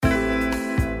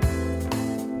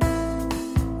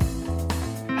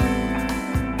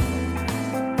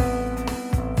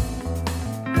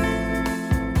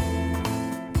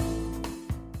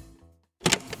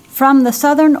From the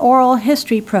Southern Oral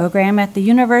History Program at the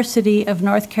University of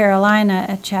North Carolina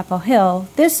at Chapel Hill,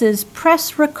 this is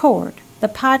Press Record, the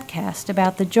podcast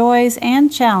about the joys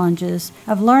and challenges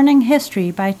of learning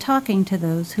history by talking to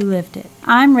those who lived it.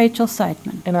 I'm Rachel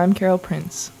Seidman. And I'm Carol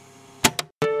Prince.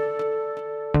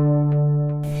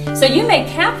 So you may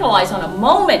capitalize on a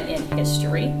moment in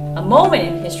history. A moment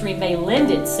in history may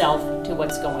lend itself to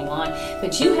what's going on,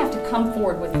 but you have to come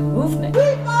forward with a movement.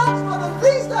 We march for the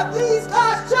feast of these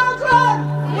God's children!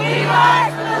 We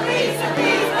march for the feast of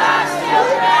these God's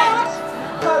children!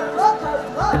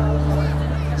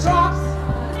 Drops.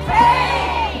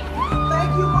 Hey! Thank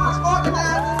you, march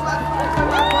organizers.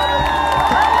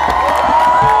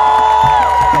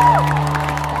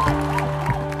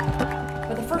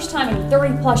 For the first time in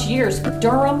 30 plus years,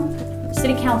 Durham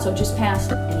City Council just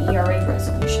passed an ERA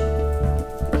resolution.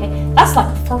 Okay, that's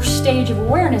like the first stage of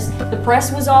awareness. The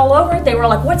press was all over it. They were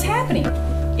like, what's happening?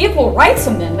 Equal Rights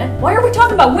Amendment? Why are we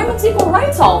talking about women's equal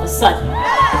rights all of a sudden? We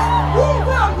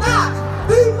will not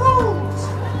be moved.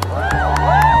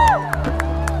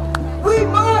 We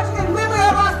march in memory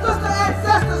of our sister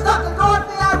ancestors, Dr.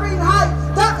 Dorothy Irene Height,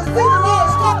 Dr. Stephen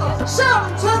Lawrence Tucker,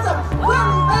 Shirley Chisholm,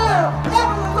 Willie Bell,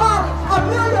 Evelyn Laurie,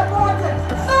 Amelia Morton,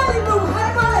 Fannie Lou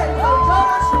Hamer, and Joe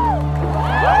Jonas.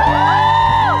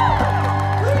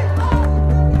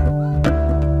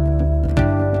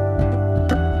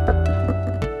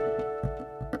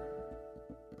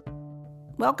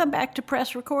 Welcome back to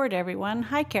Press Record, everyone.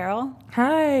 Hi, Carol.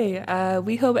 Hi.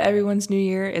 We hope everyone's new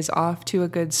year is off to a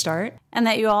good start. And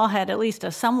that you all had at least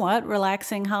a somewhat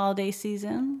relaxing holiday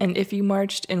season. And if you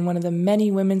marched in one of the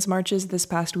many women's marches this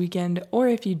past weekend, or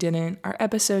if you didn't, our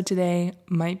episode today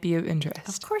might be of interest.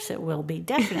 Of course it will be,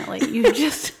 definitely. You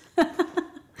just...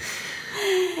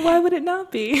 Why would it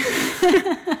not be?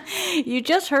 You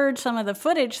just heard some of the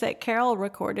footage that Carol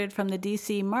recorded from the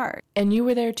D.C. March. And you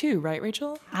were there too, right,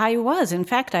 Rachel? I was. In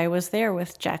fact, I was there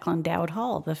with Jacqueline Dowd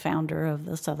Hall, the founder of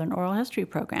the Southern Oral History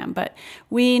Program. But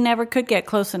we never could get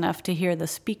close enough to hear the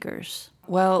speakers.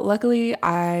 Well, luckily,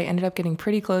 I ended up getting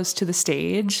pretty close to the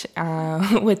stage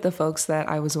with the folks that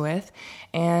I was with.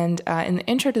 And in the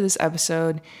intro to this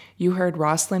episode, you heard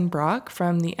Rosalind Brock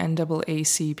from the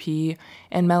NAACP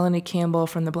and Melanie Campbell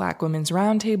from the Black Women's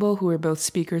Roundtable, who were both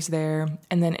speakers there.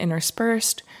 And then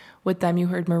interspersed with them, you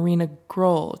heard Marina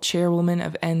Grohl, chairwoman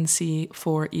of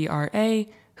NC4ERA,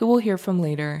 who we'll hear from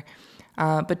later.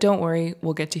 But don't worry,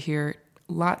 we'll get to hear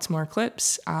lots more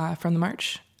clips from the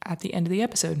march at the end of the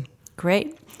episode.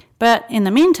 Great. But in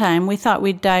the meantime, we thought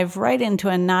we'd dive right into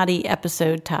a naughty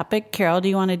episode topic. Carol, do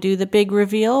you want to do the big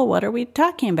reveal? What are we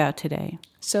talking about today?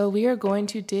 So we are going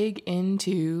to dig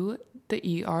into the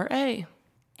ERA.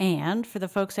 And for the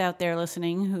folks out there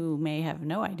listening who may have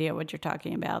no idea what you're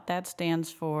talking about, that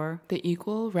stands for? The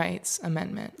Equal Rights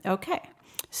Amendment. Okay.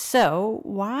 So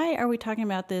why are we talking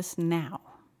about this now?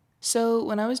 So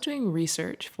when I was doing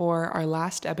research for our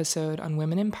last episode on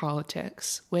women in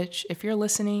politics, which if you're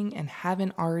listening and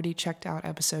haven't already checked out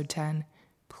episode 10,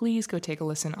 please go take a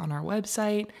listen on our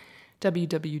website,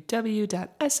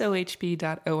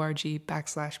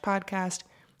 www.sohp.org/podcast.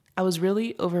 I was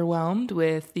really overwhelmed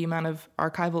with the amount of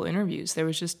archival interviews. There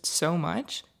was just so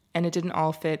much, and it didn't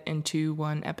all fit into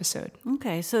one episode.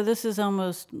 Okay, so this is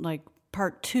almost like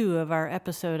part 2 of our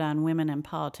episode on women in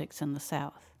politics in the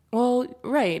South. Well,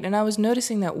 right, and I was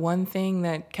noticing that one thing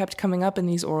that kept coming up in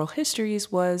these oral histories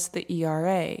was the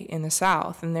ERA in the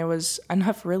South, and there was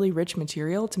enough really rich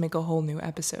material to make a whole new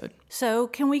episode. So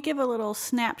can we give a little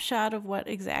snapshot of what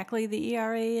exactly the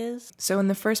ERA is? So in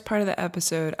the first part of the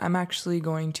episode, I'm actually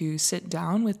going to sit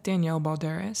down with Danielle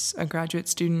Balderas, a graduate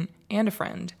student and a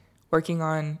friend, working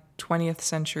on 20th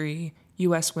century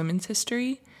U.S. women's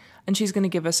history, and she's going to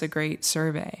give us a great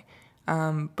survey.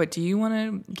 But do you want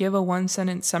to give a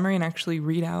one-sentence summary and actually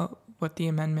read out what the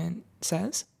amendment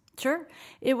says? Sure.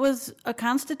 It was a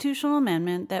constitutional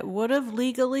amendment that would have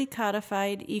legally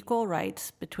codified equal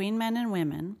rights between men and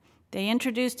women. They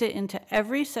introduced it into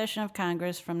every session of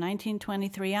Congress from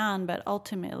 1923 on, but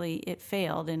ultimately it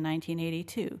failed in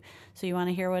 1982. So you want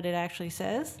to hear what it actually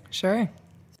says? Sure.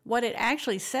 What it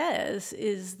actually says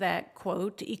is that,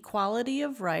 quote, equality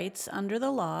of rights under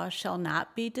the law shall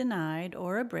not be denied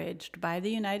or abridged by the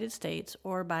United States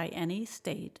or by any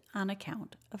state on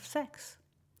account of sex.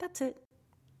 That's it.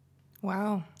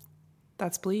 Wow,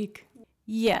 that's bleak.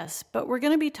 Yes, but we're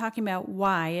going to be talking about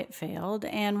why it failed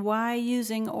and why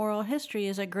using oral history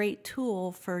is a great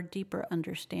tool for deeper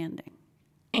understanding.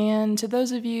 And to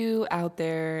those of you out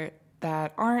there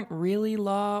that aren't really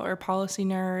law or policy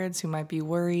nerds who might be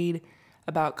worried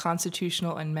about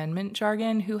constitutional amendment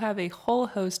jargon who have a whole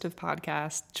host of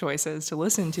podcast choices to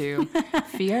listen to.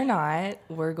 Fear not,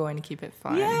 we're going to keep it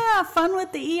fun. Yeah, fun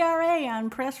with the ERA on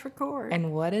Press Record.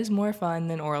 And what is more fun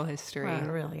than oral history?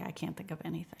 Well, really, I can't think of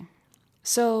anything.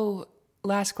 So,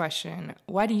 last question.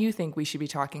 Why do you think we should be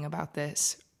talking about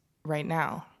this right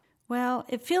now? Well,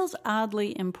 it feels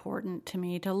oddly important to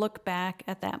me to look back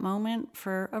at that moment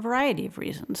for a variety of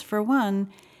reasons. For one,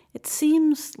 it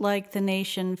seems like the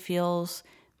nation feels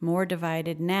more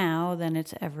divided now than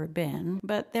it's ever been,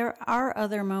 but there are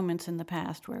other moments in the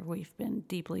past where we've been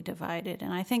deeply divided,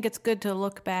 and I think it's good to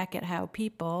look back at how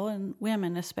people, and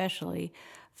women especially,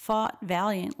 fought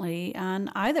valiantly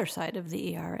on either side of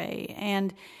the ERA,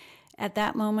 and at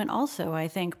that moment also, I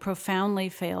think, profoundly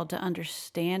failed to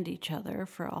understand each other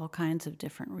for all kinds of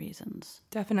different reasons.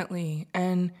 Definitely.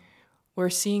 And we're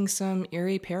seeing some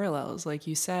eerie parallels, like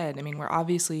you said. I mean, we're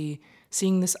obviously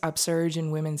seeing this upsurge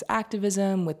in women's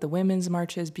activism, with the women's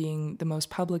marches being the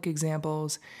most public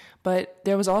examples. But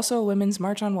there was also a women's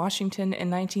march on Washington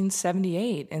in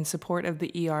 1978 in support of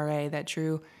the ERA that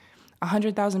drew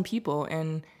 100,000 people.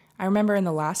 And I remember in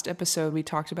the last episode, we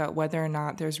talked about whether or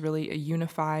not there's really a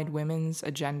unified women's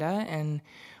agenda and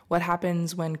what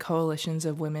happens when coalitions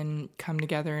of women come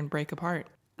together and break apart.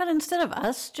 But instead of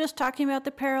us just talking about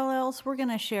the parallels, we're going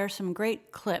to share some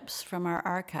great clips from our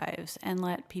archives and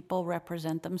let people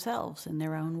represent themselves in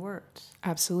their own words.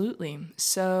 Absolutely.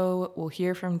 So we'll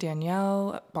hear from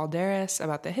Danielle Balderas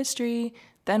about the history,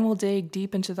 then we'll dig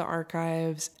deep into the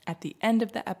archives. At the end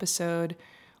of the episode,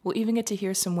 we'll even get to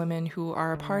hear some women who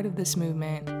are a part of this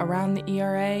movement around the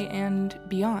ERA and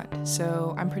beyond.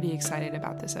 So I'm pretty excited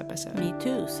about this episode. Me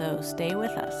too, so stay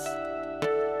with us.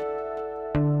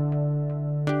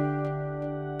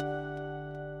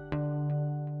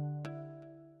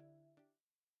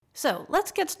 So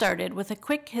let's get started with a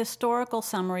quick historical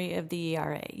summary of the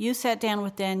ERA. You sat down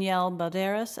with Danielle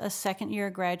Balderas, a second-year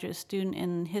graduate student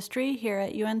in history here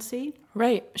at UNC.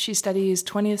 Right. She studies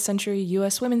 20th century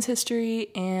U.S. women's history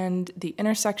and the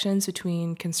intersections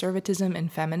between conservatism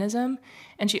and feminism.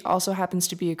 And she also happens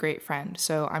to be a great friend.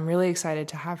 So I'm really excited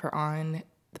to have her on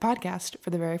the podcast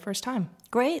for the very first time.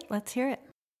 Great. Let's hear it.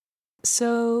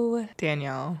 So,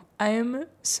 Danielle, I am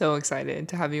so excited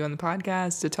to have you on the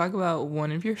podcast to talk about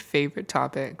one of your favorite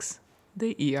topics,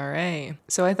 the ERA.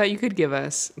 So I thought you could give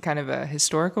us kind of a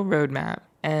historical roadmap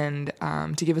and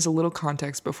to give us a little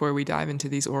context before we dive into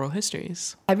these oral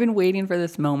histories. I've been waiting for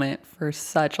this moment for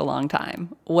such a long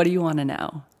time. What do you want to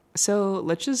know? So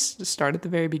let's just start at the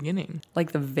very beginning.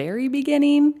 Like the very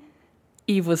beginning,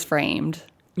 Eve was framed.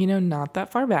 You know, not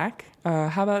that far back.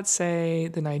 How about, say,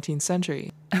 the 19th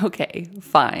century? Okay,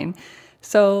 fine.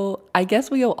 So I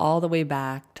guess we go all the way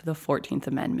back to the 14th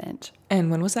Amendment. And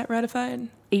when was that ratified?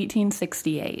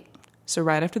 1868. So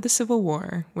right after the Civil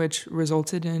War, which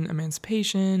resulted in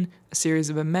emancipation, a series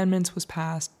of amendments was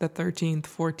passed, the 13th,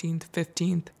 14th,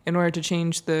 15th, in order to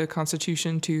change the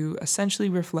Constitution to essentially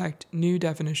reflect new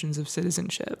definitions of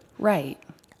citizenship. Right.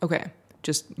 Okay,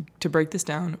 just to break this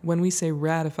down, when we say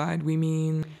ratified, we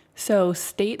mean... So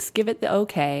states give it the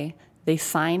okay, they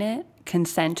sign it,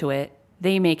 consent to it,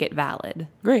 they make it valid.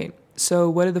 Great. So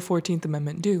what did the 14th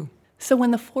Amendment do? So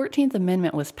when the 14th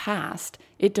Amendment was passed,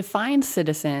 it defined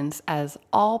citizens as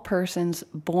all persons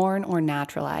born or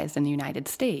naturalized in the United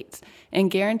States and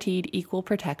guaranteed equal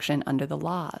protection under the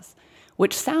laws,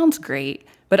 which sounds great,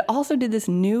 but also did this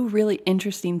new really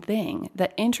interesting thing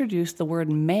that introduced the word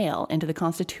male into the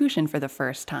Constitution for the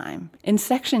first time. In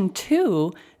Section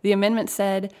 2, the amendment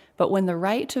said, "But when the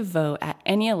right to vote at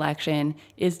any election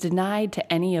is denied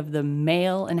to any of the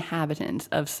male inhabitants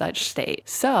of such state."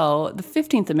 So, the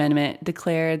 15th Amendment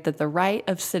declared that the right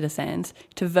of citizens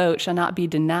to vote shall not be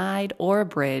denied or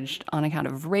abridged on account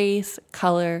of race,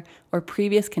 color, or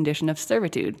previous condition of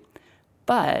servitude.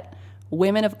 But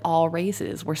women of all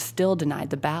races were still denied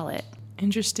the ballot.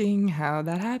 Interesting how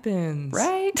that happens.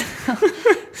 Right?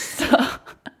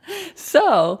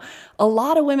 So, a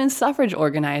lot of women's suffrage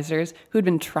organizers who'd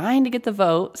been trying to get the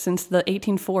vote since the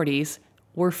 1840s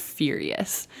were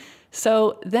furious.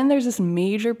 So then there's this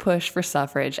major push for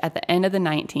suffrage at the end of the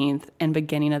 19th and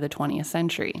beginning of the 20th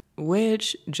century.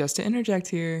 Which, just to interject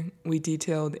here, we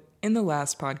detailed in the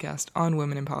last podcast on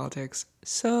women in politics.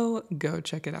 So go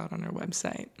check it out on our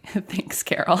website. Thanks,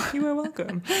 Carol. You are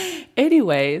welcome.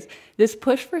 Anyways, this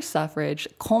push for suffrage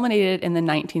culminated in the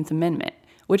 19th Amendment,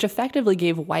 which effectively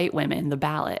gave white women the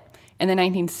ballot, and the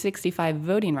 1965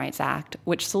 Voting Rights Act,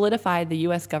 which solidified the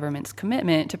U.S. government's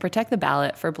commitment to protect the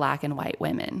ballot for black and white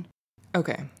women.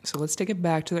 Okay, so let's take it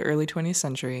back to the early 20th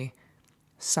century.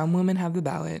 Some women have the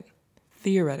ballot,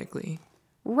 theoretically.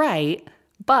 Right,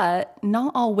 But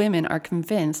not all women are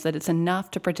convinced that it's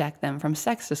enough to protect them from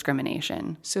sex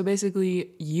discrimination. So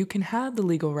basically, you can have the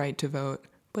legal right to vote,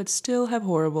 but still have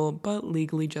horrible but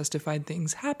legally justified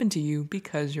things happen to you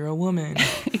because you're a woman.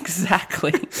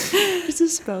 Exactly. Just to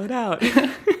spell it out.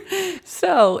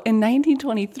 So, in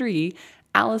 1923,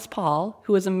 Alice Paul,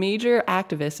 who was a major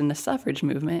activist in the suffrage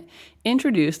movement,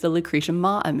 introduced the Lucretia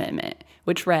Mott Amendment,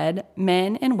 which read,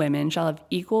 "Men and women shall have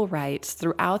equal rights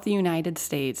throughout the United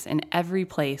States in every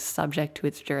place subject to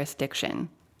its jurisdiction."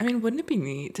 I mean, wouldn't it be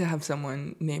neat to have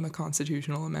someone name a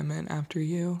constitutional amendment after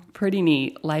you? Pretty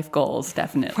neat. Life goals,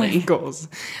 definitely. Life goals.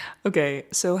 Okay,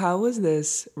 so how was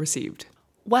this received?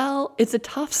 Well, it's a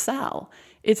tough sell.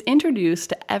 It's introduced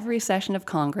to every session of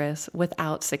Congress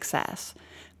without success.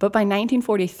 But by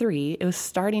 1943, it was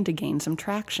starting to gain some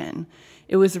traction.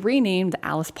 It was renamed the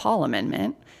Alice Paul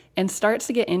Amendment and starts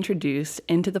to get introduced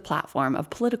into the platform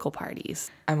of political parties.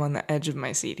 I'm on the edge of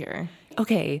my seat here.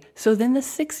 Okay, so then the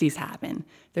 60s happen.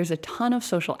 There's a ton of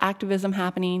social activism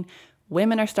happening.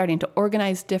 Women are starting to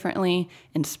organize differently,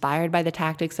 inspired by the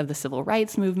tactics of the civil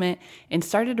rights movement, and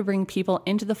started to bring people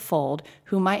into the fold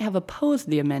who might have opposed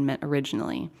the amendment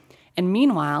originally. And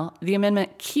meanwhile, the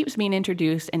amendment keeps being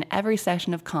introduced in every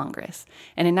session of Congress,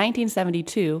 and in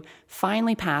 1972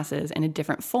 finally passes in a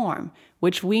different form,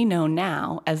 which we know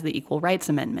now as the Equal Rights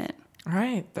Amendment. All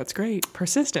right, that's great.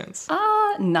 Persistence.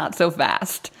 Not so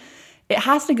fast. It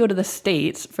has to go to the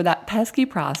states for that pesky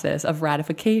process of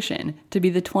ratification to be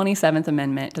the 27th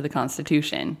Amendment to the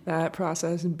Constitution. That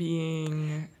process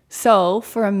being... So,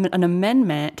 for an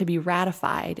amendment to be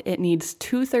ratified, it needs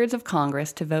 2/3 of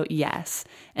Congress to vote yes,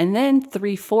 and then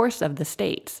 3/4 of the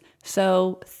states,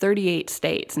 so 38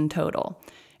 states in total.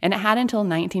 And it had until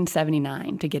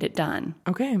 1979 to get it done.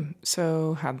 Okay,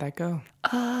 so how'd that go?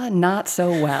 Not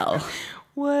so well.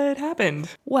 What happened?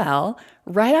 Well,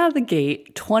 right out of the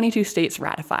gate, 22 states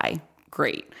ratify.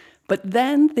 Great. But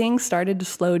then things started to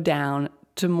slow down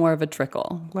to more of a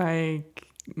trickle. Like,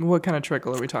 what kind of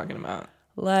trickle are we talking about?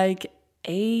 Like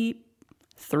 8,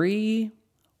 3,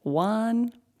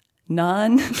 1,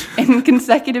 none in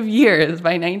consecutive years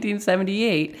by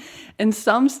 1978. And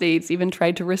some states even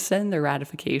tried to rescind their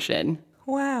ratification.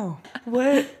 Wow.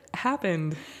 What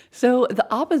happened? So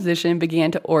the opposition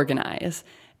began to organize.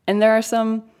 And there are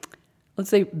some, let's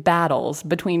say, battles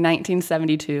between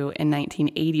 1972 and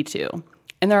 1982.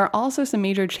 And there are also some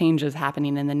major changes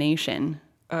happening in the nation.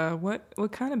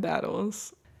 What kind of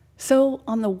battles? So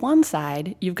on the one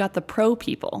side, you've got the pro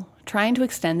people trying to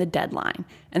extend the deadline.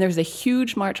 And there's a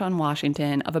huge march on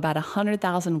Washington of about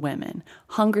 100,000 women,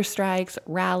 hunger strikes,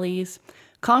 rallies.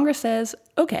 Congress says,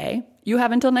 okay, you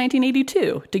have until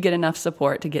 1982 to get enough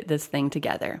support to get this thing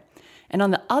together. And on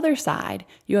the other side,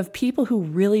 you have people who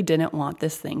really didn't want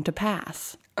this thing to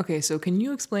pass. Okay, so can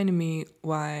you explain to me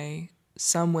why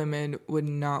some women would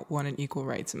not want an equal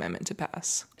rights amendment to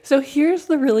pass? So here's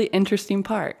the really interesting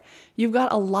part. You've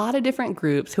got a lot of different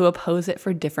groups who oppose it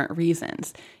for different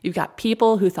reasons. You've got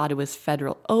people who thought it was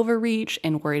federal overreach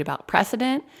and worried about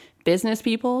precedent, business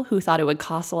people who thought it would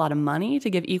cost a lot of money to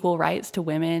give equal rights to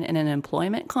women in an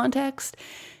employment context.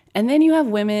 And then you have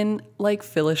women like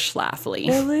Phyllis Schlafly.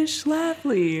 Phyllis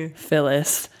Schlafly.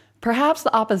 Phyllis, perhaps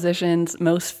the opposition's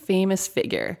most famous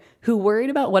figure, who worried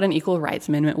about what an equal rights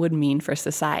amendment would mean for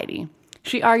society.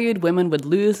 She argued women would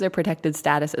lose their protected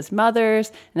status as mothers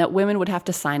and that women would have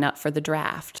to sign up for the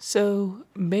draft. So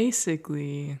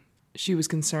basically, she was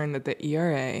concerned that the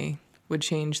ERA would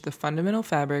change the fundamental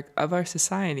fabric of our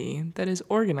society that is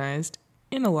organized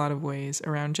in a lot of ways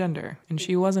around gender, and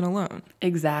she wasn't alone.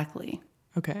 Exactly.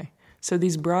 Okay, so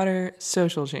these broader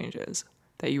social changes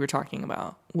that you were talking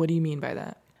about, what do you mean by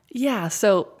that? Yeah,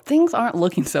 so things aren't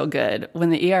looking so good when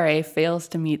the ERA fails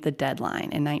to meet the deadline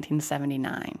in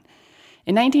 1979.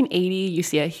 In 1980, you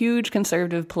see a huge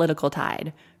conservative political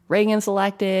tide. Reagan's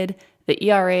elected, the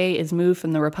ERA is moved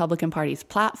from the Republican Party's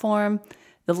platform.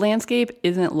 The landscape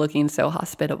isn't looking so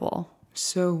hospitable.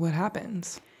 So what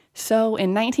happens? So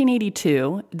in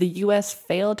 1982, the U.S.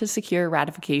 failed to secure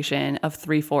ratification of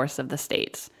 3/4 of the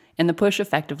states, and the push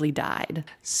effectively died.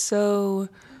 So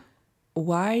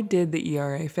why did the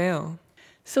ERA fail?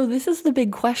 So this is the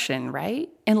big question, right?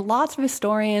 And lots of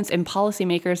historians and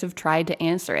policymakers have tried to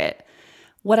answer it.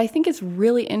 What I think is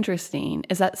really interesting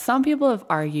is that some people have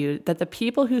argued that the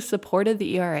people who supported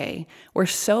the ERA were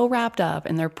so wrapped up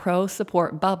in their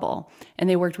pro-support bubble, and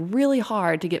they worked really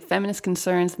hard to get feminist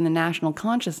concerns in the national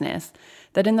consciousness,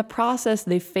 that in the process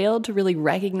they failed to really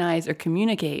recognize or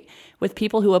communicate with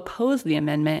people who oppose the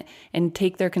amendment and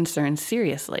take their concerns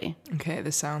seriously. Okay,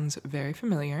 this sounds very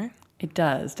familiar. It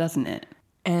does, doesn't it?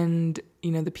 And,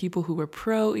 the people who were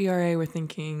pro-ERA were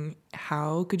thinking,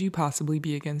 how could you possibly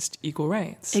be against equal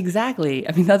rights? Exactly.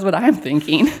 I mean, that's what I'm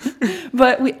thinking.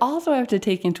 But we also have to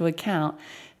take into account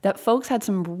that folks had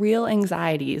some real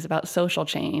anxieties about social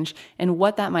change and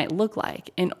what that might look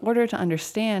like in order to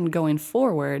understand going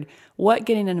forward what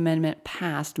getting an amendment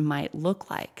passed might look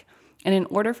like. And in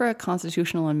order for a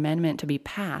constitutional amendment to be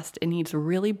passed, it needs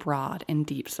really broad and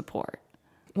deep support.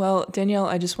 Well, Danielle,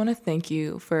 I just want to thank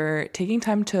you for taking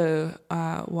time to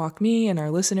walk me and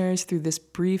our listeners through this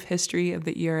brief history of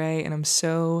the ERA, and I'm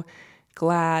so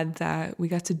glad that we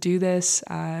got to do this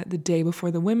the day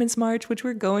before the Women's March, which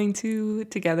we're going to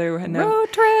together. We're heading Road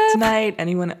out trip tonight.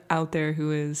 Anyone out there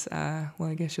who is, well,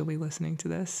 I guess you'll be listening to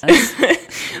this.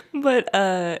 But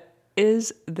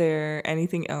is there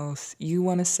anything else you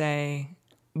want to say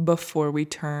before we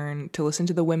turn to listen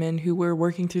to the women who were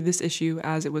working through this issue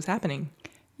as it was happening?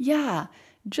 Yeah,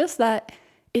 just that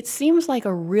it seems like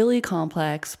a really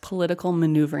complex political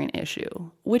maneuvering issue,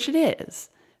 which it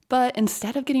is. But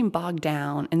instead of getting bogged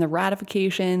down in the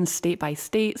ratification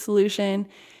state-by-state solution,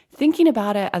 thinking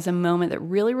about it as a moment that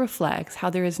really reflects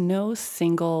how there is no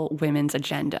single women's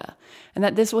agenda, and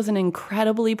that this was an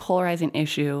incredibly polarizing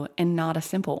issue and not a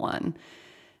simple one.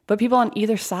 But people on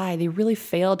either side, they really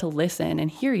failed to listen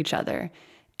and hear each other.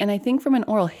 And I think from an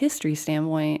oral history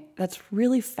standpoint, that's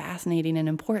really fascinating and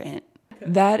important.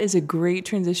 That is a great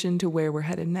transition to where we're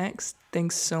headed next.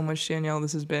 Thanks so much, Danielle.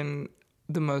 This has been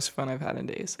the most fun I've had in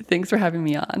days. Thanks for having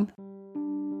me on.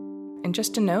 And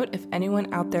just a note, if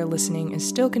anyone out there listening is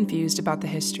still confused about the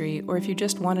history, or if you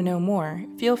just want to know more,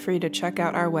 feel free to check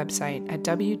out our website at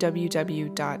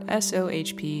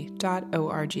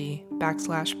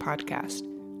www.sohp.org/podcast.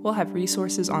 We'll have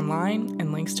resources online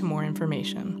and links to more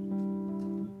information.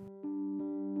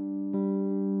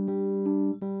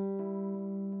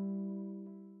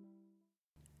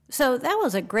 So that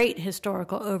was a great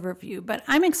historical overview, but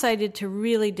I'm excited to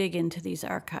really dig into these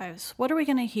archives. What are we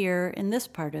going to hear in this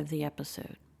part of the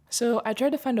episode? So I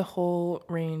tried to find a whole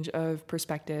range of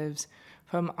perspectives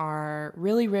from our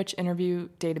really rich interview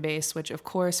database, which of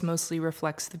course mostly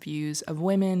reflects the views of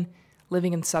women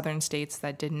living in southern states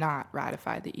that did not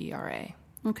ratify the ERA.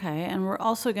 Okay, and we're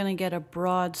also going to get a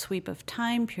broad sweep of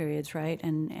time periods, right,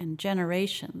 and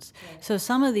generations. Right. So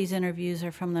some of these interviews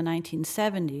are from the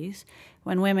 1970s,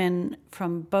 when women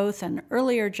from both an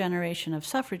earlier generation of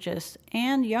suffragists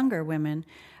and younger women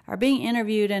are being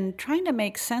interviewed and trying to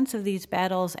make sense of these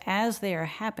battles as they are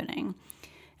happening.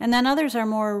 And then others are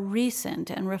more recent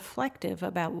and reflective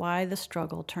about why the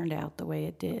struggle turned out the way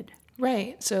it did.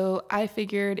 Right, so I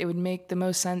figured it would make the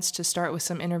most sense to start with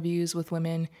some interviews with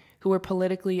women who were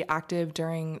politically active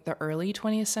during the early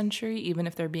 20th century, even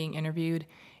if they're being interviewed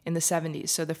in the 70s.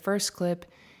 So the first clip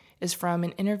is from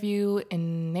an interview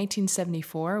in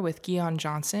 1974 with Guion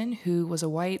Johnson, who was a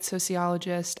white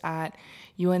sociologist at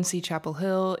UNC Chapel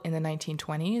Hill in the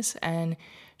 1920s. And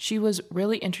she was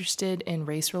really interested in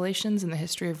race relations and the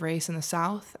history of race in the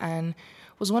South, and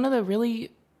was one of the really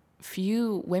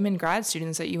few women grad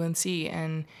students at UNC.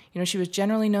 And, she was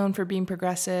generally known for being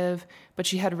progressive, but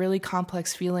she had really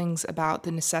complex feelings about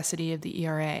the necessity of the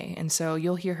ERA. And so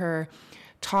you'll hear her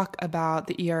talk about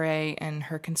the ERA and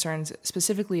her concerns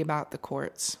specifically about the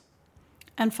courts.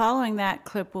 And following that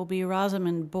clip will be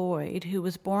Rosamond Boyd, who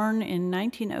was born in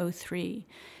 1903.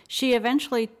 She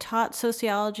eventually taught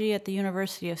sociology at the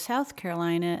University of South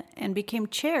Carolina and became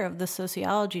chair of the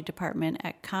sociology department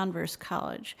at Converse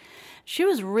College. She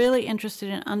was really interested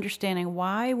in understanding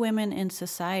why women in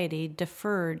society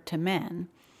deferred to men.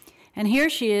 And here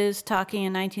she is talking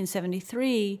in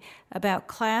 1973 about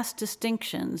class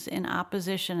distinctions in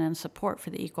opposition and support for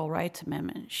the Equal Rights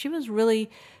Amendment. She was really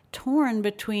torn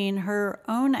between her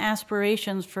own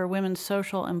aspirations for women's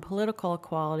social and political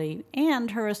equality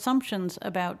and her assumptions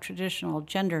about traditional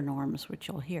gender norms, which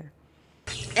you'll hear.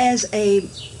 As a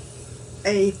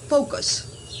focus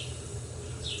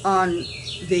on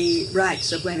the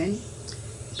rights of women,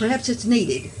 perhaps it's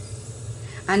needed.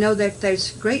 I know that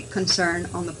there's great concern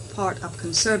on the part of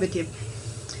conservative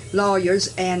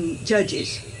lawyers and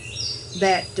judges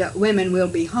that women will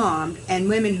be harmed, and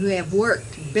women who have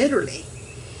worked bitterly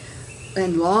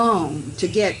and long to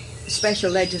get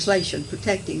special legislation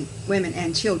protecting women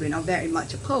and children are very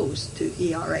much opposed to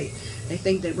ERA. They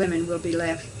think that women will be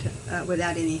left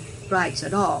without any rights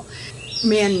at all.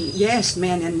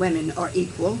 Men and women are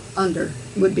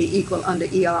would be equal under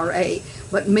ERA,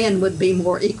 but men would be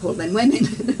more equal than women.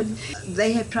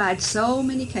 They have tried so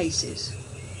many cases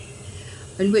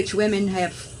in which women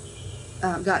have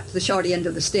got the short end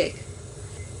of the stick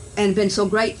and been so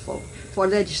grateful for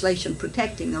legislation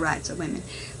protecting the rights of women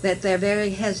that they're very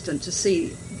hesitant to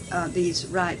see these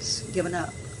rights given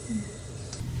up?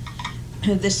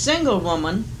 The single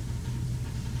woman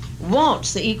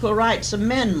wants the Equal Rights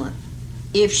Amendment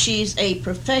if she's a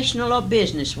professional or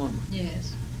businesswoman.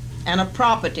 Yes. And a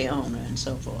property owner and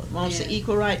so forth. Wants Yes. the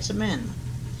Equal Rights Amendment.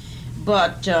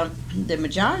 But the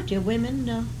majority of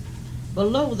women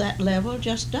below that level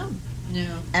just don't.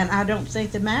 No. And I don't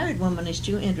think the married woman is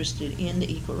too interested in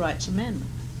the Equal Rights Amendment.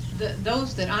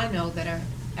 Those that I know that are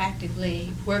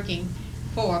actively working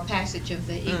for passage of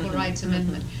the Equal Rights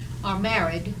Amendment are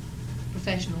married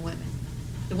professional women.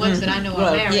 The ones that I know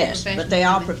are married yes, professional but they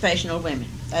are women, professional women.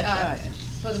 That's right.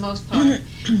 for the most part.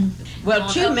 Well,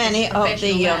 too many of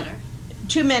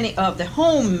the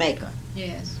homemaker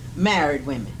Yes. married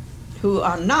women who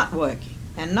are not working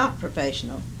and not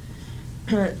professional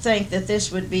think that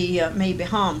this would be maybe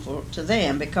harmful to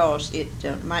them because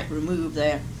it might remove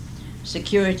their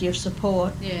security of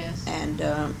support. Yes. And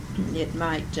it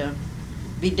might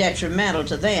be detrimental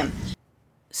to them.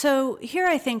 So here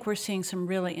I think we're seeing some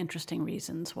really interesting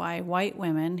reasons why white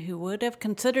women who would have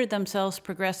considered themselves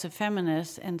progressive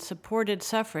feminists and supported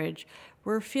suffrage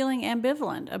were feeling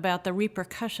ambivalent about the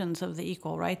repercussions of the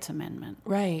Equal Rights Amendment.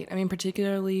 Right. I mean,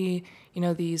 particularly,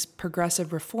 these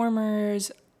progressive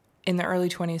reformers in the early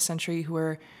 20th century who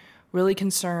were really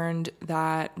concerned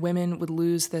that women would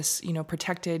lose this,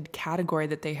 protected category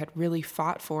that they had really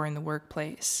fought for in the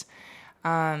workplace.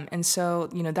 And so,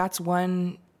 that's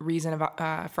one reason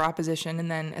for opposition. And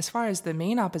then as far as the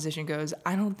main opposition goes,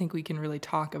 I don't think we can really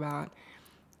talk about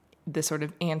the sort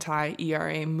of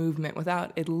anti-ERA movement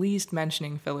without at least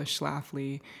mentioning Phyllis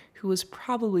Schlafly, who was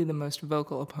probably the most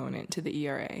vocal opponent to the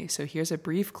ERA. So here's a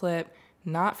brief clip,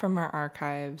 not from our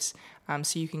archives,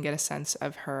 so you can get a sense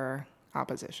of her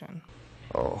opposition.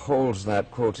 Holds that,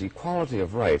 quote, equality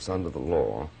of rights under the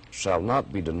law shall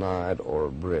not be denied or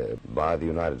abridged by the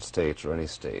United States or any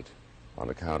state on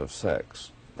account of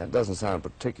sex. That doesn't sound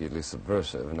particularly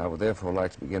subversive, and I would therefore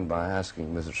like to begin by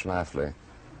asking Mrs. Schlafly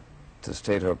to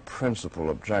state her principal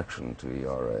objection to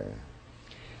ERA.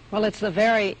 Well, it's the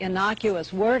very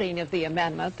innocuous wording of the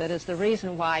amendment that is the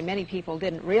reason why many people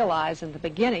didn't realize in the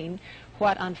beginning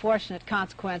what unfortunate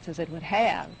consequences it would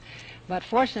have. But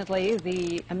fortunately,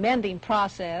 the amending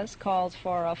process calls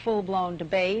for a full-blown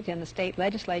debate in the state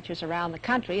legislatures around the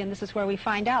country, and this is where we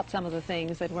find out some of the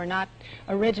things that were not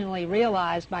originally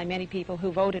realized by many people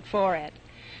who voted for it.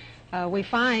 We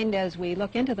find, as we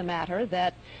look into the matter,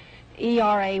 that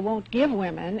ERA won't give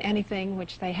women anything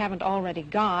which they haven't already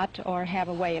got or have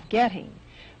a way of getting.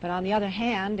 But on the other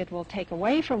hand, it will take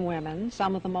away from women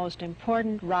some of the most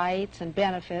important rights and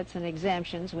benefits and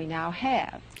exemptions we now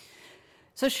have.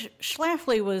 So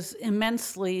Schlafly was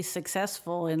immensely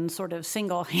successful in sort of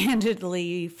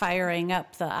single-handedly firing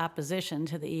up the opposition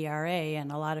to the ERA,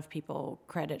 and a lot of people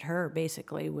credit her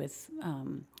basically with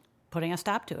putting a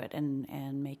stop to it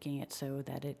and making it so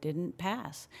that it didn't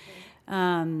pass.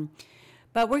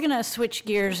 But we're going to switch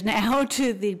gears now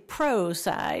to the pro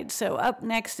side. So up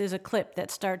next is a clip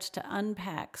that starts to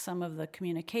unpack some of the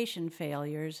communication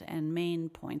failures and main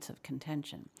points of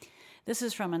contention. This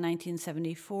is from a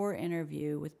 1974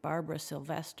 interview with Barbara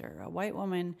Sylvester, a white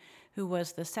woman who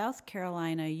was the South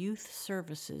Carolina Youth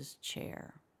Services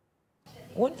Chair.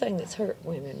 One thing that's hurt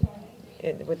women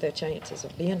with their chances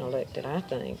of being elected, I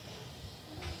think,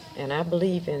 and I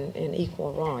believe in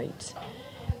equal rights,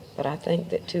 but I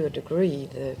think that to a degree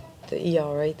the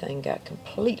ERA thing got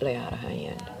completely out of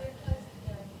hand.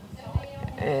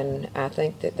 And I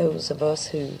think that those of us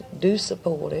who do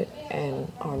support it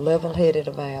and are level-headed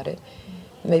about it,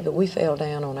 maybe we fell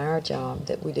down on our job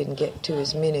that we didn't get to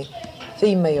as many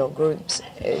female groups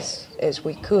as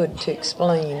we could to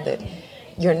explain that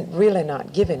you're really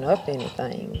not giving up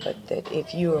anything, but that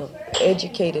if you're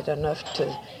educated enough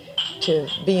to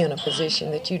be in a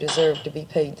position that you deserve to be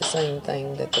paid the same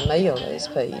thing that the male is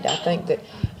paid. I think that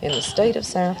in the state of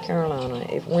South Carolina,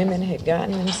 if women had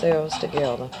gotten themselves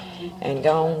together and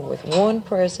gone with one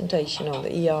presentation on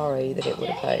the ERA, that it would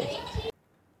have passed.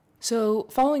 So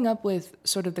following up with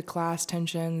sort of the class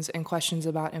tensions and questions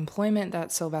about employment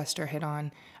that Sylvester hit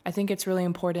on, I think it's really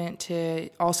important to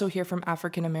also hear from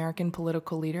African American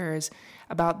political leaders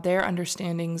about their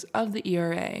understandings of the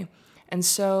ERA. And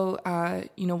so,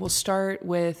 we'll start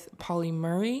with Polly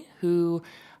Murray, who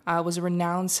was a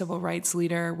renowned civil rights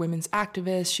leader, women's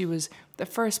activist. She was the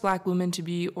first Black woman to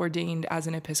be ordained as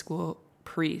an Episcopal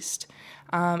priest.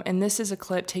 And this is a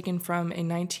clip taken from a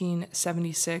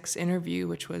 1976 interview,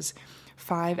 which was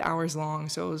 5 hours long,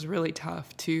 so it was really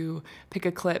tough to pick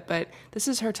a clip. But this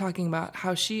is her talking about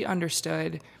how she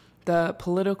understood the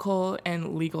political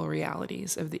and legal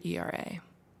realities of the ERA.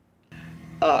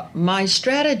 My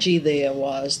strategy there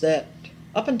was that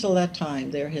Up until that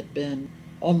time, there had been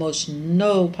almost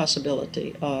no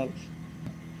possibility of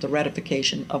the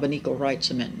ratification of an Equal Rights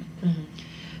Amendment. Mm-hmm.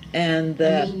 And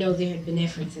that... we know there had been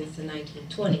efforts since the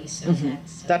 1920s,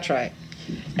 so that's right.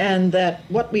 And that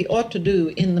what we ought to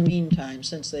do in the meantime,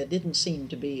 since there didn't seem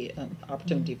to be an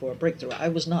opportunity for a breakthrough, I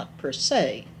was not per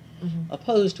se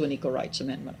opposed to an Equal Rights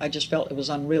Amendment. I just felt it was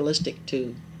unrealistic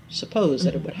to suppose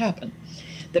that it would happen,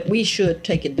 that we should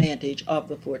take advantage of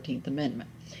the 14th Amendment.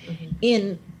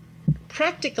 In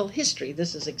practical history,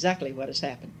 this is exactly what has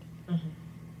happened.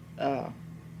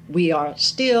 We are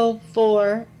still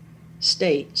 4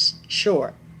 states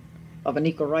short of an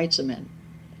Equal Rights Amendment,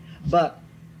 but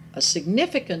a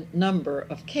significant number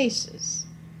of cases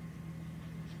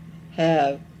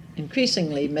have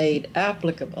increasingly made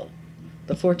applicable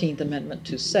the 14th Amendment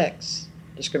to sex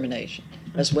discrimination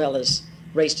as well as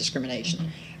race discrimination.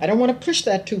 I don't want to push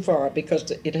that too far because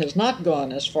it has not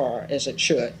gone as far as it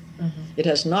should. It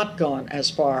has not gone as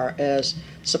far as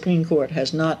Supreme Court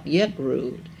has not yet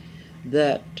ruled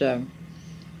that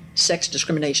sex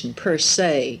discrimination per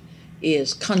se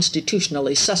is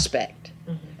constitutionally suspect,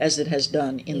 as it has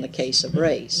done in the case of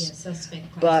race. Yes,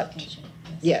 suspect classification.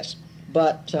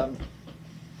 But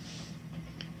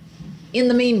in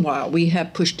the meanwhile, we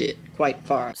have pushed it quite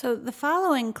far. So the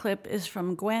following clip is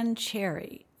from Gwen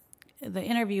Cherry. The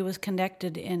interview was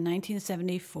conducted in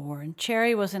 1974, and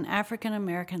Cherry was an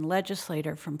African-American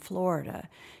legislator from Florida.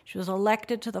 She was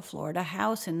elected to the Florida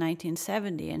House in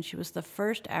 1970, and she was the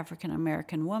first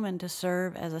African-American woman to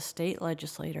serve as a state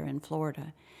legislator in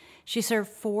Florida. She served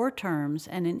 4 terms,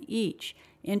 and in each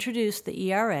introduced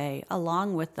the ERA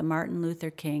along with the Martin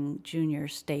Luther King Jr.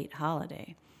 state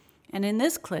holiday. And in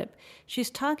this clip,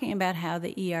 she's talking about how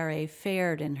the ERA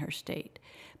fared in her state.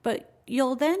 But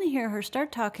you'll then hear her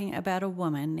start talking about a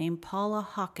woman named Paula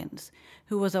Hawkins,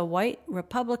 who was a white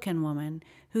Republican woman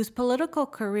whose political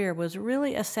career was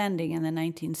really ascending in the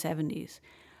 1970s.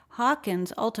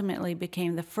 Hawkins ultimately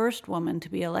became the first woman to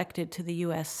be elected to the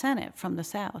U.S. Senate from the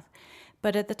South.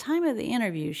 But at the time of the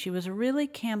interview, she was really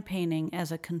campaigning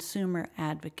as a consumer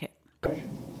advocate.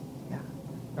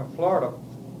 Now, Florida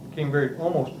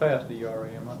almost passed the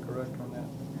ERA, am I correct on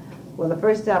that? Well, the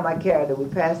first time I carried it, we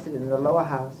passed it in the lower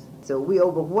house. So we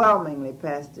overwhelmingly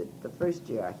passed it the first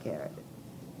year I carried it.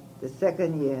 The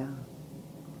second year,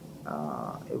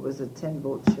 it was a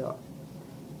 10-vote short.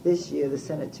 This year, the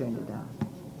Senate turned it down.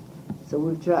 So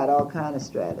we've tried all kind of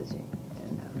strategy.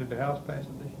 And, did the House pass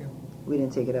it this year? We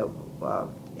didn't take it up.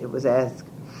 Well, it was asked.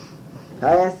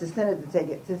 I asked the Senate to take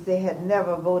it since they had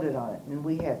never voted on it, and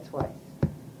we had twice.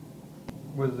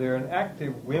 Was there an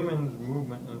active women's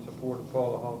movement in support of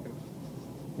Paula Hawkins?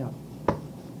 No.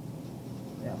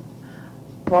 No.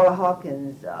 Paula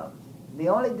Hawkins, the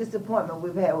only disappointment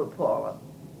we've had with Paula,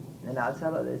 and I'll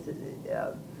tell her this, is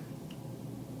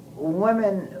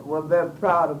women were very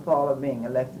proud of Paula being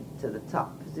elected to the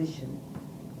top position,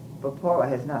 but Paula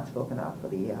has not spoken out for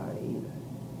the ERA either.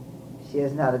 She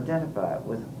has not identified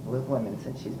with women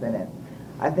since she's been in.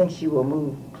 I think she will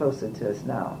move closer to us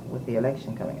now with the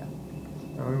election coming up.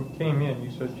 When we came in, you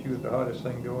said she was the hottest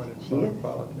thing going in Florida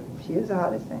politics. She is the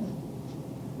hottest thing.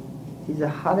 She's the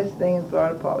hottest thing in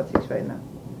Florida politics right now.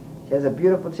 She has a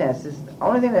beautiful chance. It's the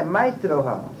only thing that might throw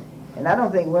her, and I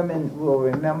don't think women will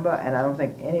remember, and I don't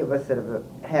think any of us that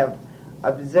have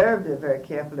observed it very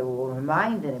carefully will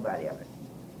remind anybody of it.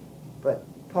 But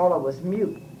Paula was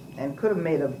mute and could have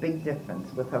made a big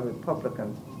difference with her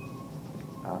Republican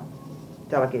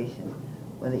delegation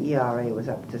when the ERA was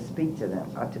up to speak to them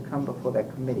or to come before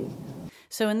that committee.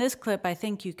 So in this clip, I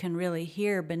think you can really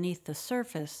hear beneath the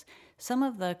surface some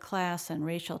of the class and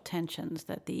racial tensions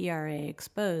that the ERA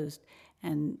exposed,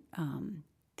 and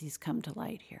these come to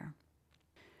light here.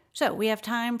 So we have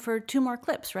time for 2 more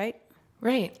clips, right?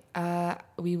 Right.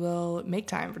 We will make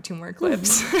time for 2 more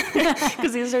clips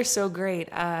because these are so great.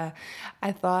 I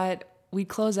thought we'd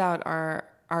close out our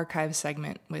archive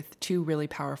segment with 2 really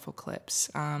powerful clips.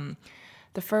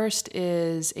 The first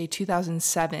is a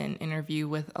 2007 interview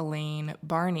with Elaine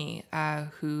Barney,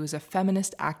 who's a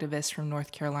feminist activist from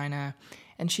North Carolina,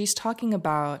 and she's talking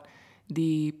about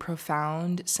the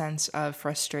profound sense of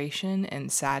frustration and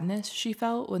sadness she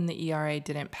felt when the ERA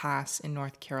didn't pass in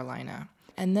North Carolina.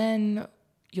 And then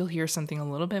you'll hear something a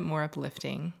little bit more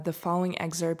uplifting. The following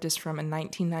excerpt is from a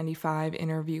 1995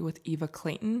 interview with Eva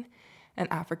Clayton, an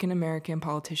African-American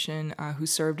politician who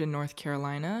served in North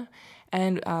Carolina.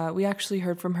 And we actually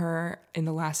heard from her in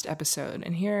the last episode.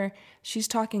 And here she's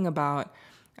talking about,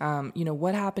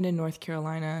 what happened in North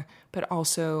Carolina, but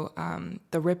also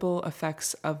the ripple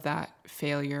effects of that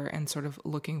failure and sort of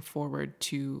looking forward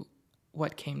to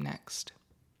what came next.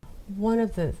 One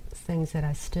of the things that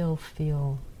I still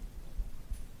feel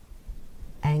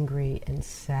angry and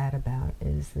sad about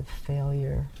is the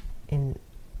failure in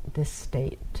this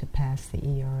state to pass the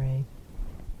ERA.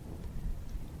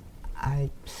 I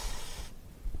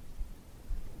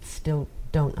still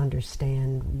don't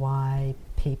understand why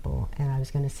people, and I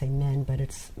was going to say men, but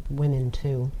it's women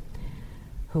too,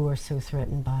 who are so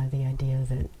threatened by the idea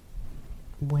that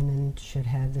women should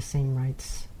have the same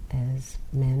rights as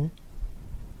men.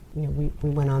 You know, we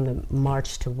went on the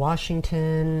march to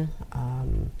Washington.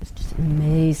 It's just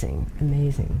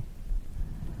amazing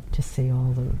to see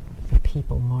all the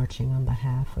people marching on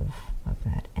behalf of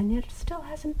that. And yet it still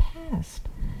hasn't passed.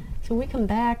 So we come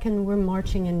back and we're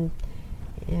marching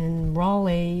in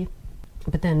Raleigh,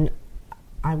 but then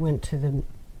I went to the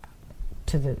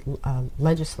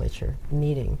legislature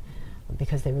meeting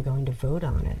because they were going to vote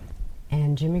on it.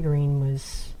 And Jimmy Green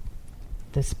was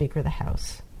the Speaker of the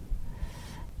House.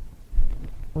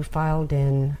 We filed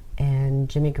in, and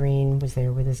Jimmy Green was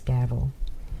there with his gavel.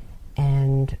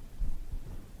 And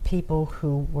people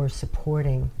who were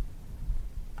supporting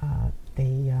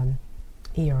the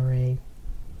ERA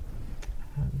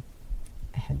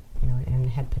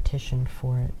had petitioned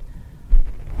for it.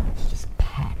 It was just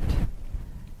packed.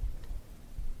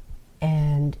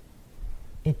 And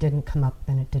it didn't come up,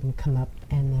 and it didn't come up,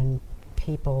 and then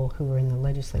people who were in the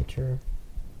legislature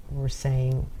were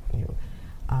saying,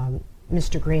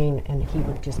 Mr. Green, and he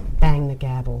would just bang the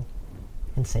gavel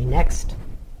and say, next.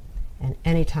 And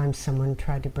anytime someone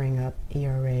tried to bring up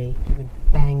ERA, he would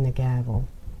bang the gavel.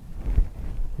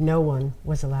 No one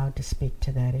was allowed to speak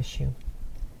to that issue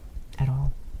at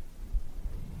all.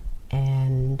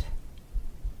 And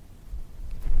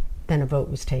then a vote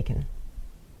was taken.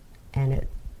 And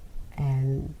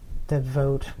the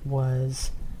vote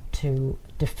was to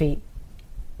defeat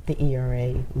the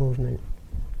ERA movement.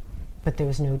 But there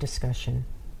was no discussion.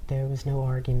 There was no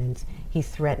arguments. He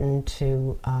threatened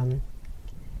to,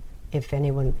 if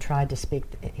anyone tried to speak,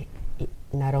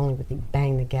 not only would he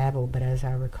bang the gavel, but as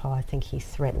I recall, I think he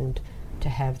threatened to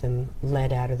have them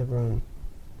led out of the room.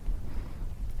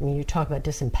 I mean, you talk about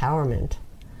disempowerment,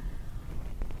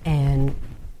 and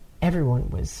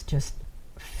everyone was just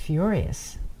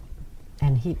furious.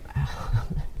 And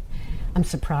I'm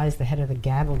surprised the head of the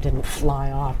gavel didn't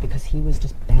fly off, because he was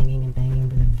just banging and banging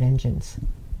with a vengeance.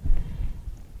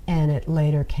 And it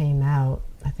later came out,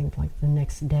 I think like the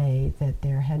next day, that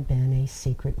there had been a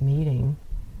secret meeting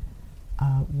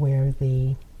where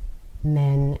the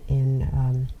men in,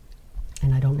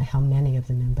 and I don't know how many of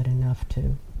the men, but enough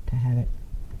to have it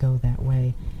go that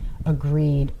way,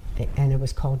 agreed, and it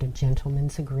was called a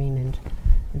gentleman's agreement,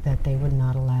 that they would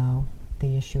not allow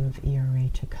the issue of ERA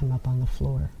to come up on the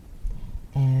floor.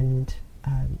 And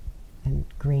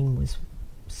Green was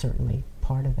certainly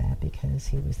part of that because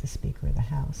he was the Speaker of the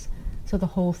House. So the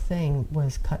whole thing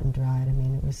was cut and dried. I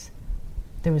mean,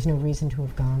 there was no reason to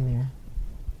have gone there.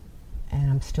 And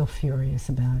I'm still furious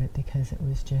about it because it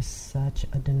was just such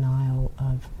a denial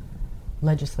of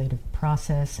legislative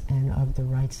process and of the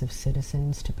rights of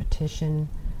citizens to petition,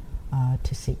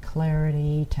 to seek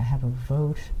clarity, to have a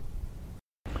vote.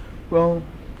 Well,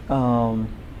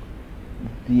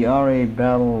 the RA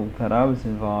battle that I was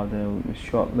involved in was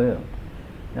short-lived.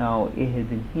 Now, it had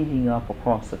been heating up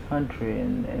across the country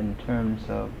in terms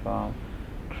of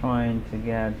trying to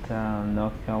get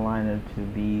North Carolina to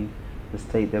be the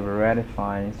state that were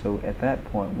ratifying. So at that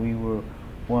point, we were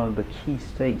one of the key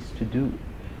states to do it.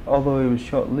 Although it was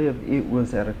short-lived, it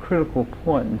was at a critical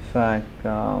point. In fact,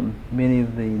 many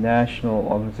of the national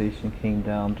organizations came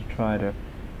down to try to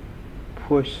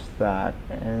push that,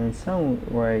 and in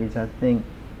some ways I think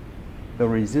the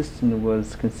resistance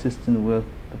was consistent with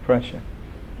the pressure.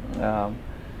 Well,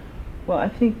 I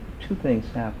think two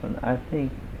things happened. I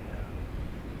think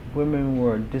women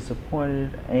were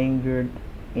disappointed, angered,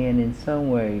 and in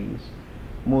some ways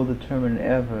more determined than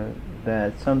ever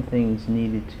that some things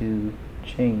needed to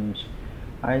change.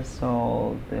 I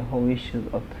saw the whole issue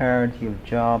of parity of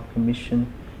job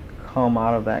commission come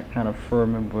out of that kind of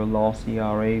ferment. We lost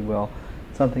ERA. Well,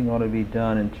 something ought to be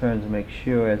done in terms of make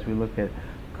sure as we look at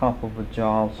comparable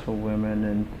jobs for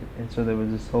women, and so there was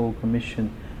this whole commission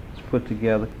was put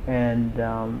together. And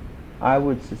I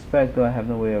would suspect, though I have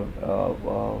no way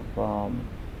of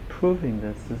proving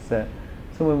this, is that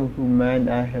some women who might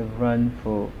not have run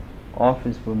for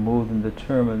office were more than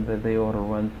determined that they ought to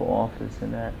run for office,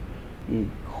 and that it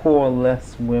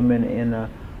coalesced women in a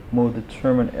more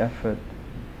determined effort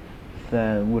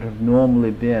than would have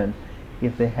normally been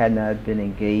if they had not been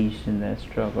engaged in that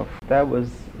struggle. That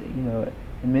was, in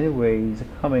many ways, a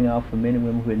coming out for many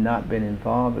women who had not been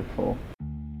involved before.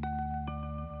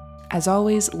 As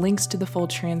always, links to the full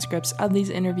transcripts of these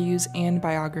interviews and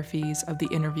biographies of the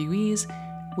interviewees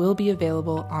will be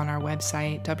available on our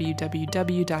website,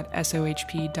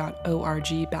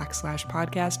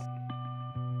 www.sohp.org/podcast.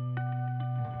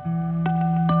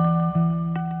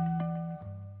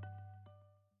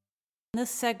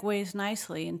 This segues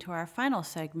nicely into our final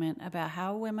segment about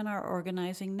how women are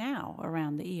organizing now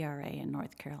around the ERA in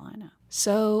North Carolina.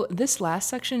 So this last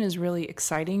section is really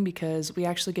exciting because we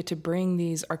actually get to bring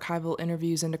these archival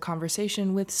interviews into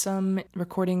conversation with some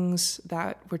recordings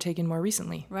that were taken more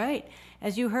recently. Right.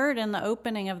 As you heard in the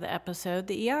opening of the episode,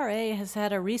 the ERA has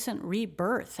had a recent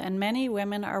rebirth, and many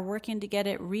women are working to get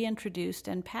it reintroduced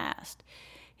and passed.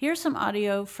 Here's some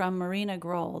audio from Marina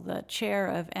Grohl, the chair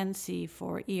of NC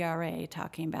for ERA,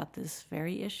 talking about this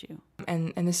very issue.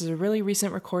 And this is a really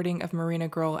recent recording of Marina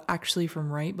Grohl, actually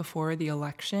from right before the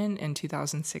election in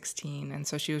 2016. And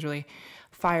so she was really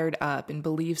fired up and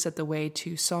believes that the way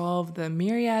to solve the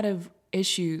myriad of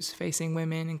issues facing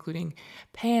women, including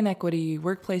pay inequity,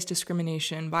 workplace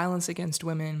discrimination, violence against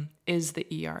women, is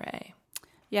the ERA.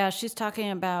 Yeah, she's talking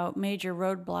about major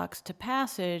roadblocks to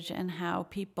passage and how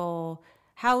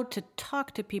to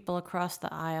talk to people across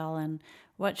the aisle and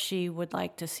what she would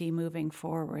like to see moving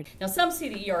forward. Now, some see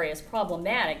the ERA as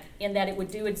problematic in that it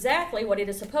would do exactly what it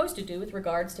is supposed to do with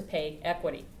regards to pay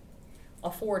equity: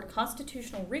 afford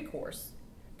constitutional recourse,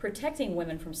 protecting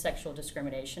women from sexual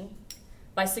discrimination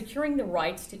by securing the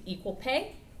rights to equal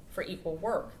pay for equal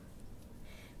work.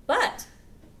 But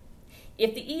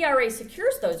if the ERA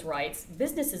secures those rights,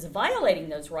 businesses violating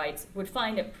those rights would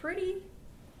find it pretty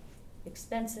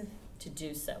expensive to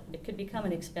do so. It could become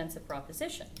an expensive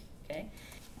proposition, okay?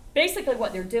 Basically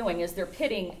what they're doing is they're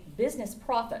pitting business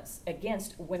profits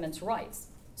against women's rights.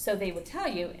 So they would tell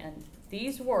you in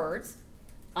these words,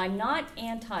 I'm not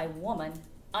anti-woman,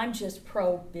 I'm just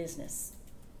pro-business.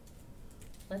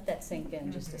 Let that sink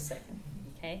in just a second,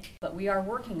 okay? But we are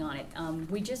working on it.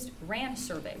 We just ran a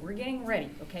survey. We're getting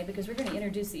ready, okay, because we're going to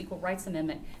introduce the Equal Rights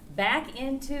Amendment back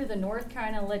into the North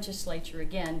Carolina legislature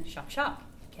again, shock, shock,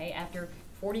 okay, after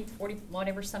 40,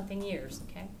 whatever something years,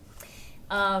 okay?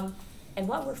 And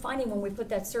what we're finding when we put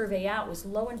that survey out was,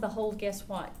 lo and behold, guess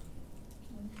what?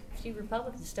 A few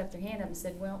Republicans stuck their hand up and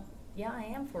said, well, yeah, I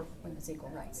am for women's equal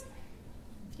rights.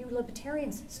 A few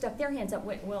Libertarians stuck their hands up,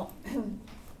 went, well,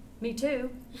 me too,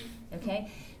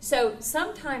 okay? So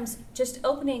sometimes just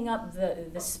opening up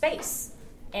the space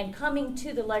and coming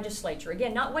to the legislature,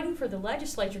 again, not waiting for the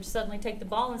legislature to suddenly take the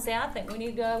ball and say, I think we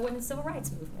need a women's civil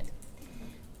rights movement.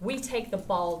 We take the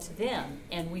ball to them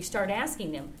and we start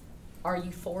asking them, are you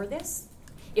for this?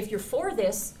 If you're for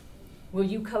this, will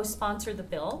you co-sponsor the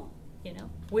bill? You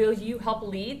know, will you help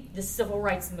lead the civil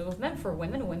rights movement for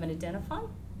women and women identified?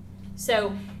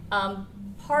 So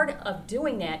part of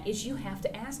doing that is you have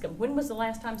to ask them, when was the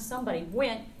last time somebody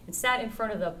went and sat in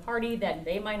front of the party that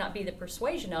they might not be the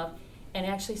persuasion of and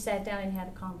actually sat down and had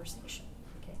a conversation?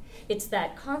 Okay. It's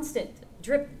that constant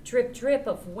drip, drip, drip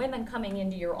of women coming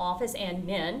into your office and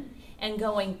men and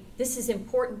going, this is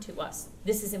important to us,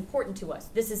 this is important to us,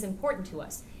 this is important to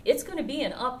us. It's going to be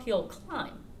an uphill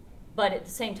climb, but at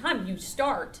the same time, you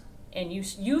start and you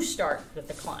start with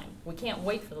the climb. We can't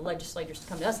wait for the legislators to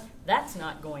come to us. That's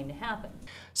not going to happen.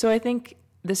 So I think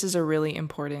this is a really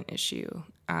important issue.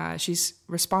 She's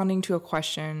responding to a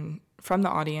question from the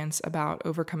audience about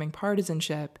overcoming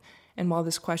partisanship. And while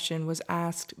this question was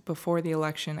asked before the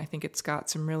election, I think it's got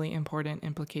some really important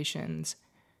implications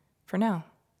for now.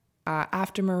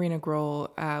 After Marina Grohl,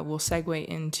 we'll segue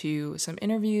into some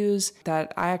interviews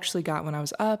that I actually got when I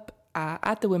was up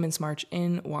at the Women's March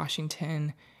in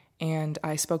Washington. And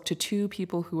I spoke to two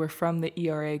people who were from the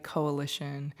ERA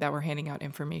coalition that were handing out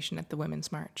information at the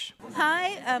Women's March.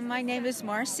 Hi, my name is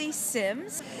Marcy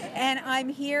Sims, and I'm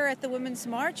here at the Women's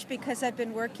March because I've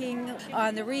been working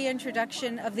on the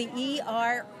reintroduction of the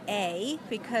ERA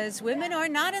because women are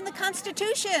not in the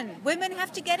Constitution. Women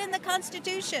have to get in the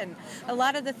Constitution. A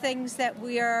lot of the things that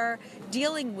we are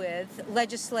dealing with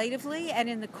legislatively and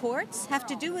in the courts have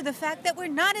to do with the fact that we're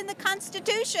not in the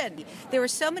Constitution. There are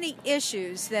so many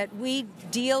issues that we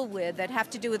deal with that have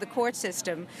to do with the court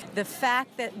system. The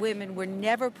fact that women were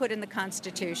never put in the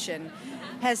Constitution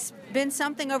has been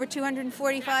something over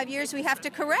 245 years we have to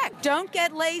correct. Don't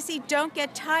get lazy, don't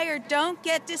get tired, don't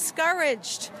get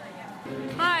discouraged.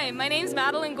 Hi, my name's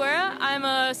Madeline Guerra. I'm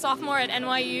a sophomore at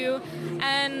NYU,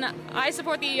 and I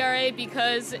support the ERA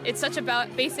because it's such a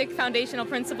basic foundational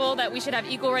principle that we should have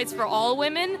equal rights for all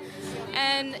women,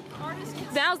 and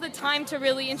now's the time to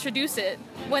really introduce it.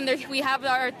 When we have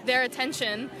their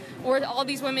attention, or all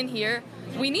these women here,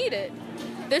 we need it.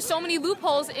 there's so many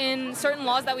loopholes in certain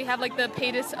laws that we have, like the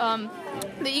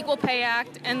Equal Pay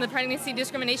Act and the Pregnancy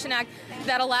Discrimination Act,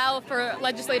 that allow for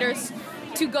legislators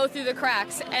to go through the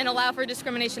cracks and allow for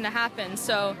discrimination to happen.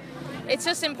 So it's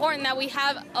just important that we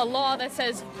have a law that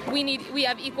says we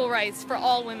have equal rights for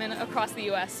all women across the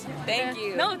U.S. Thank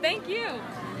you. No, thank you.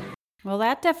 Well,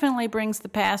 that definitely brings the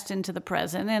past into the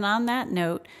present. And on that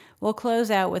note, we'll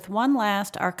close out with one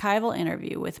last archival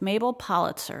interview with Mabel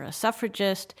Politzer, a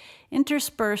suffragist,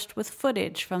 interspersed with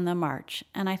footage from the march.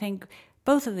 And I think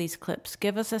both of these clips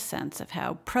give us a sense of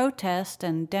how protest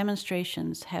and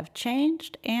demonstrations have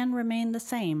changed and remained the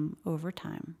same over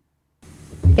time.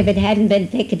 If it hadn't been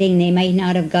picketing, they might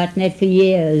not have gotten it for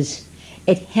years.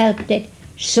 It helped it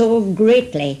so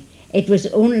greatly. It was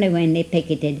only when they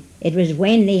picketed, it was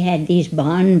when they had these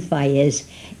bonfires,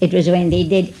 it was when they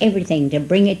did everything to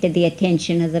bring it to the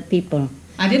attention of the people.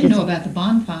 I didn't know about the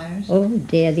bonfires. Oh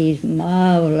dear, these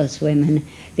marvelous women.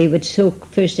 They would soak,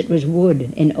 first it was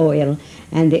wood in oil,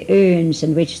 and the urns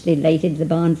in which they lighted the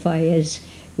bonfires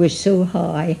were so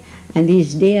high, and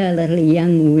these dear little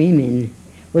young women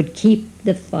would keep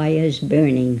the fires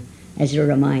burning as a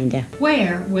reminder.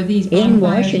 Where were these bonfires? In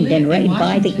Washington, right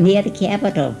by near the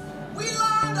Capitol. We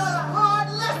learned a hard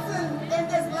lesson in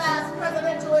this last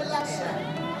presidential election.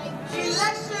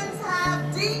 Elections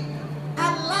have deep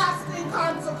and lasting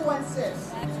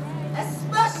consequences,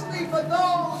 especially for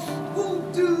those who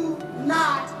do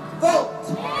not vote.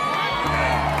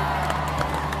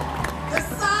 The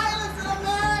silence in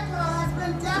America has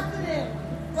been deafening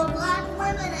for Black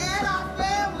women and our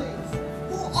families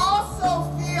who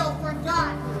also feel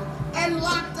forgotten and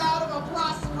locked out of a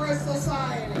prosperous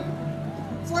society.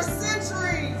 For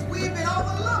centuries, we've been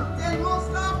overlooked and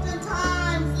most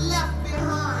oftentimes left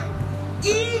behind,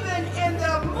 even in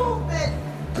the movement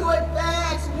to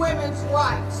advance women's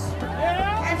rights.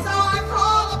 And so I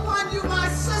call upon you, my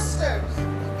sisters,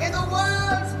 in the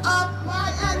words of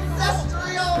my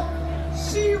ancestral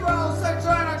hero,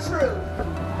 Sojourner Truth.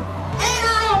 Ain't I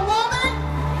a woman?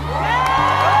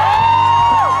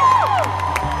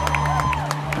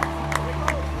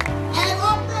 And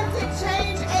authentic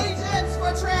change agents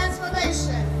for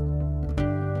transformation.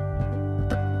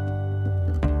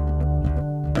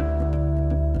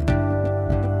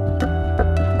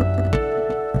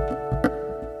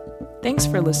 Thanks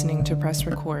for listening to Press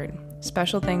Record.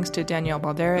 Special thanks to Danielle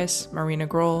Balderas, Marina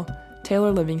Grohl,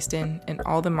 Taylor Livingston, and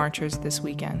all the marchers this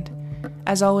weekend.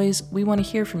 As always, we want to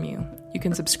hear from you. You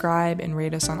can subscribe and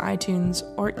rate us on iTunes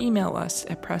or email us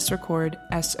at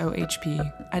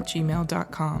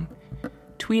pressrecordsohp@gmail.com.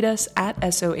 Tweet us at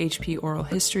SOHP Oral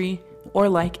History or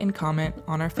like and comment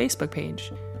on our Facebook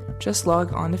page. Just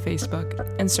log on to Facebook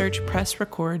and search Press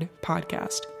Record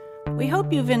Podcast. We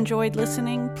hope you've enjoyed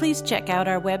listening. Please check out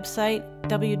our website,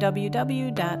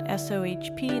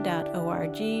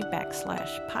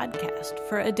 www.sohp.org/podcast,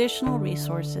 for additional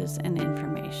resources and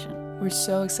information. We're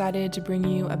so excited to bring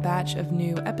you a batch of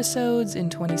new episodes in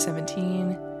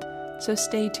 2017. So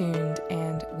stay tuned,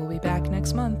 and we'll be back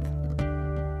next month.